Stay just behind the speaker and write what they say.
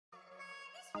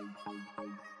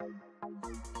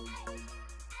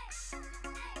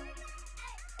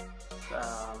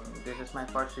This is my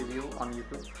first review on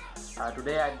YouTube.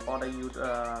 Today I bought a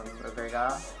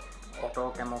Vega Auto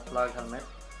camouflage helmet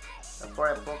for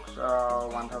approx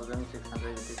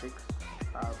 1686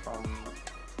 from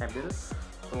Snapdeal.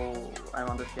 So I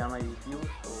want to share my review,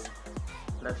 so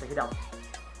let's check it out.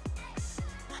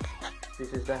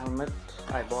 This is the helmet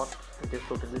I bought. It is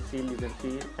totally sealed. You can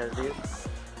see as this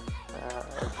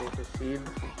is sealed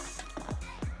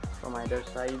from either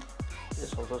side.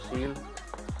 It's also sealed.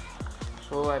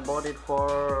 So I bought it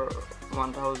for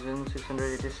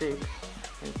 1686.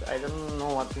 I don't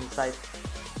know what's inside.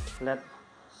 Let's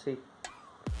see.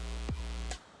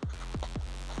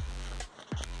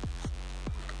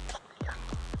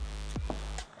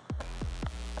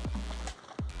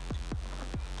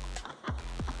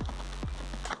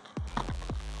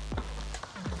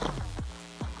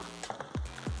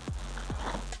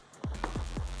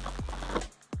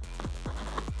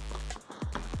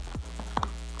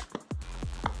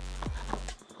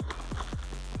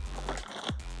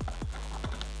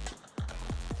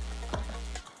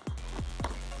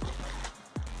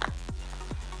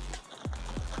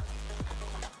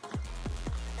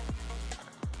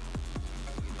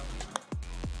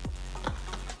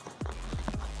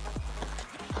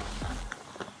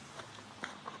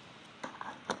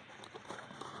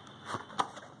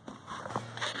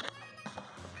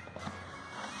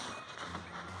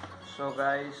 So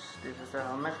guys, this is the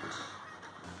helmet.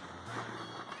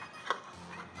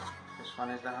 This one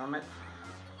is the helmet.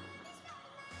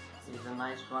 It's a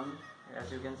nice one,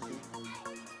 as you can see.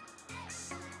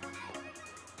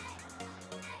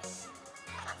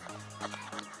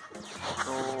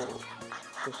 So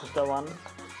this is the one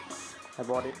I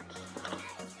bought it.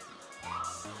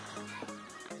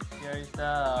 Here is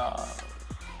the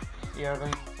air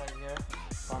going inside here,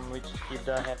 from which keep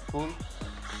the head cool,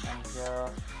 and here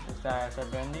is the ISI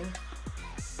branding.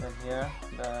 Then here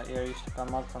the air used to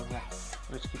come out from here,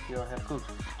 which keep your head cool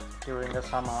during the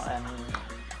summer. And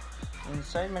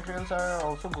inside materials are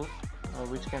also good,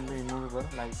 which can be removable,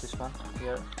 like this one.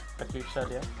 Here the clips are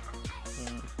there.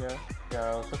 Here there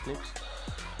are also clips.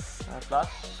 Plus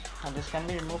this can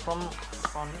be removed from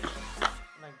front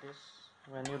like this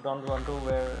when you don't want to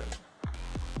wear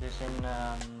this in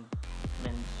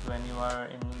means when you are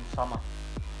in summer.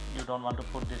 You don't want to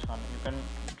put this one, you can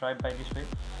drive by this way.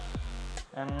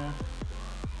 And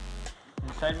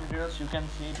inside materials you can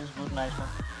see it is good, nice one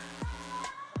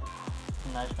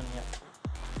here.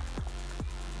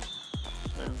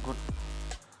 So good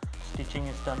stitching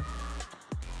is done.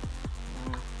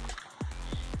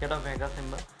 Here the Vega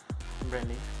symbol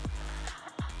branding,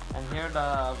 and here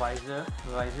the visor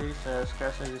is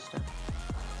scratch resistant.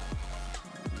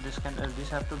 This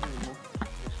have to be removed,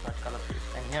 this white color piece.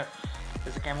 And here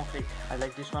is a camouflage. I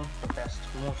like this one the best,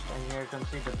 most. And here you can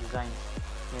see the design.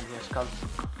 And here skulls.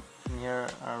 And here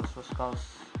are also skulls.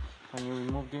 When you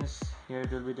remove this, here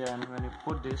it will be there. And when you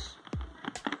put this,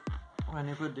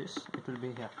 it will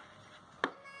be here.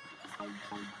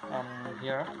 And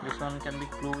here, this one can be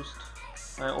closed,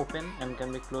 open, and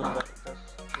can be closed by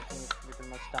just pushing it little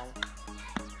much down.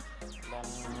 Then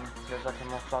here's a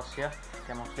camouflage here,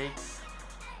 camouflage.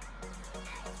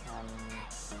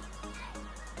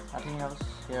 Nothing else.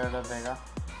 Here the Vega,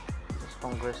 this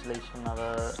congratulations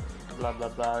or blah blah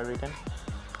blah written.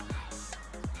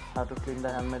 How to clean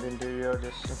the helmet interior,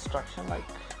 this instruction like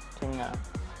thing,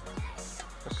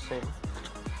 the same.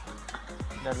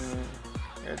 Then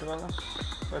it was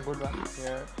a good one.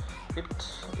 Here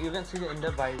you can see in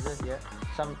the visor here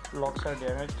some locks are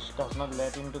there, which does not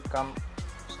let him to come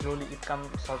slowly. It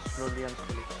comes out slowly and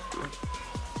slowly.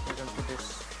 You can put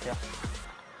this here.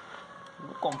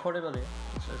 Comfortable here.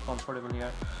 It's comfortable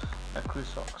here. The crew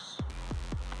socks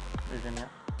written here.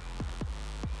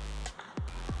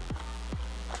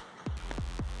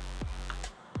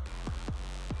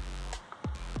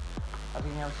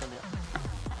 Nothing else there.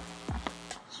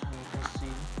 So you can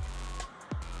see.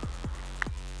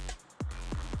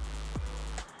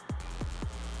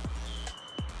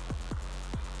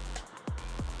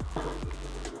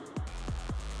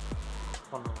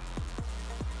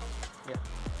 Yeah.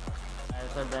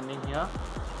 ISI branding here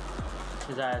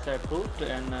is ISI approved,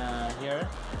 and here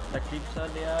the clips are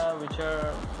there, which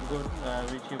are good,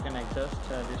 which you can adjust.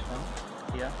 This one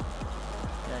here,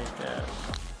 yeah,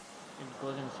 it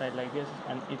goes inside like this,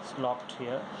 and it's locked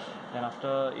here. Then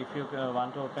after, if you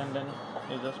want to open, then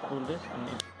you just pull this and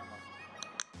it will come out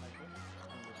like this.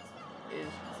 And this one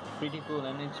is pretty cool,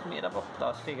 and it's made up of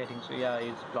plastic, I think so. Yeah,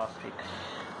 it's plastic.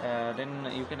 Then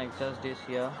you can adjust this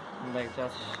here. The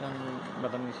exhaustion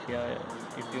button is here.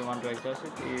 If you want to adjust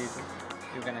it,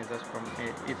 you can adjust from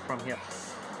it from here.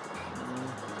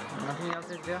 Nothing else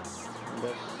is there.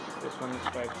 This one is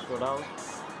striped sold out.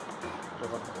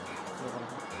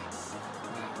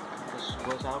 This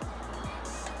goes out.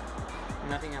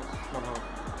 Nothing else. No.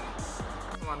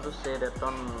 I want to say that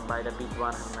don't buy the big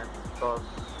one helmet because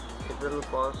it will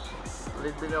cause a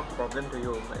little bit of problem to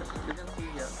you. As you can see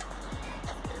here,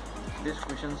 these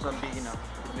cushions are big enough.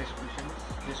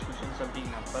 These cushions are big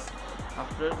enough. But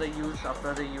after the use of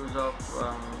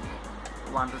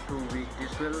 1 to 2 weeks,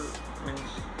 this will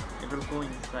means it will go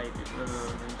inside. It will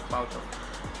means pouch of.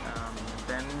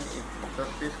 Then the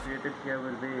space created here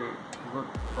will be good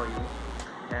for you.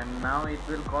 And now it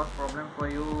will cause problem for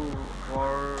you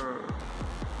for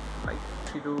like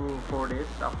 3 to 4 days.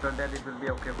 After that it will be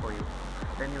okay for you.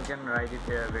 Then you can ride it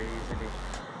here very easily.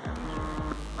 And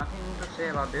nothing to say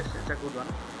about this. It's a good one.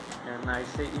 And I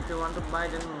say if you want to buy,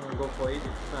 then go for it.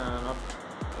 It's not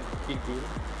a big deal,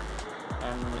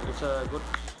 and it's a good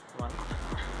one.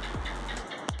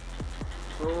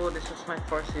 So this is my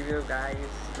first review, guys.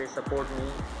 Please support me,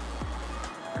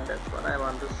 and that's what I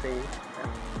want to say.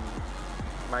 And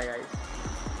bye, guys.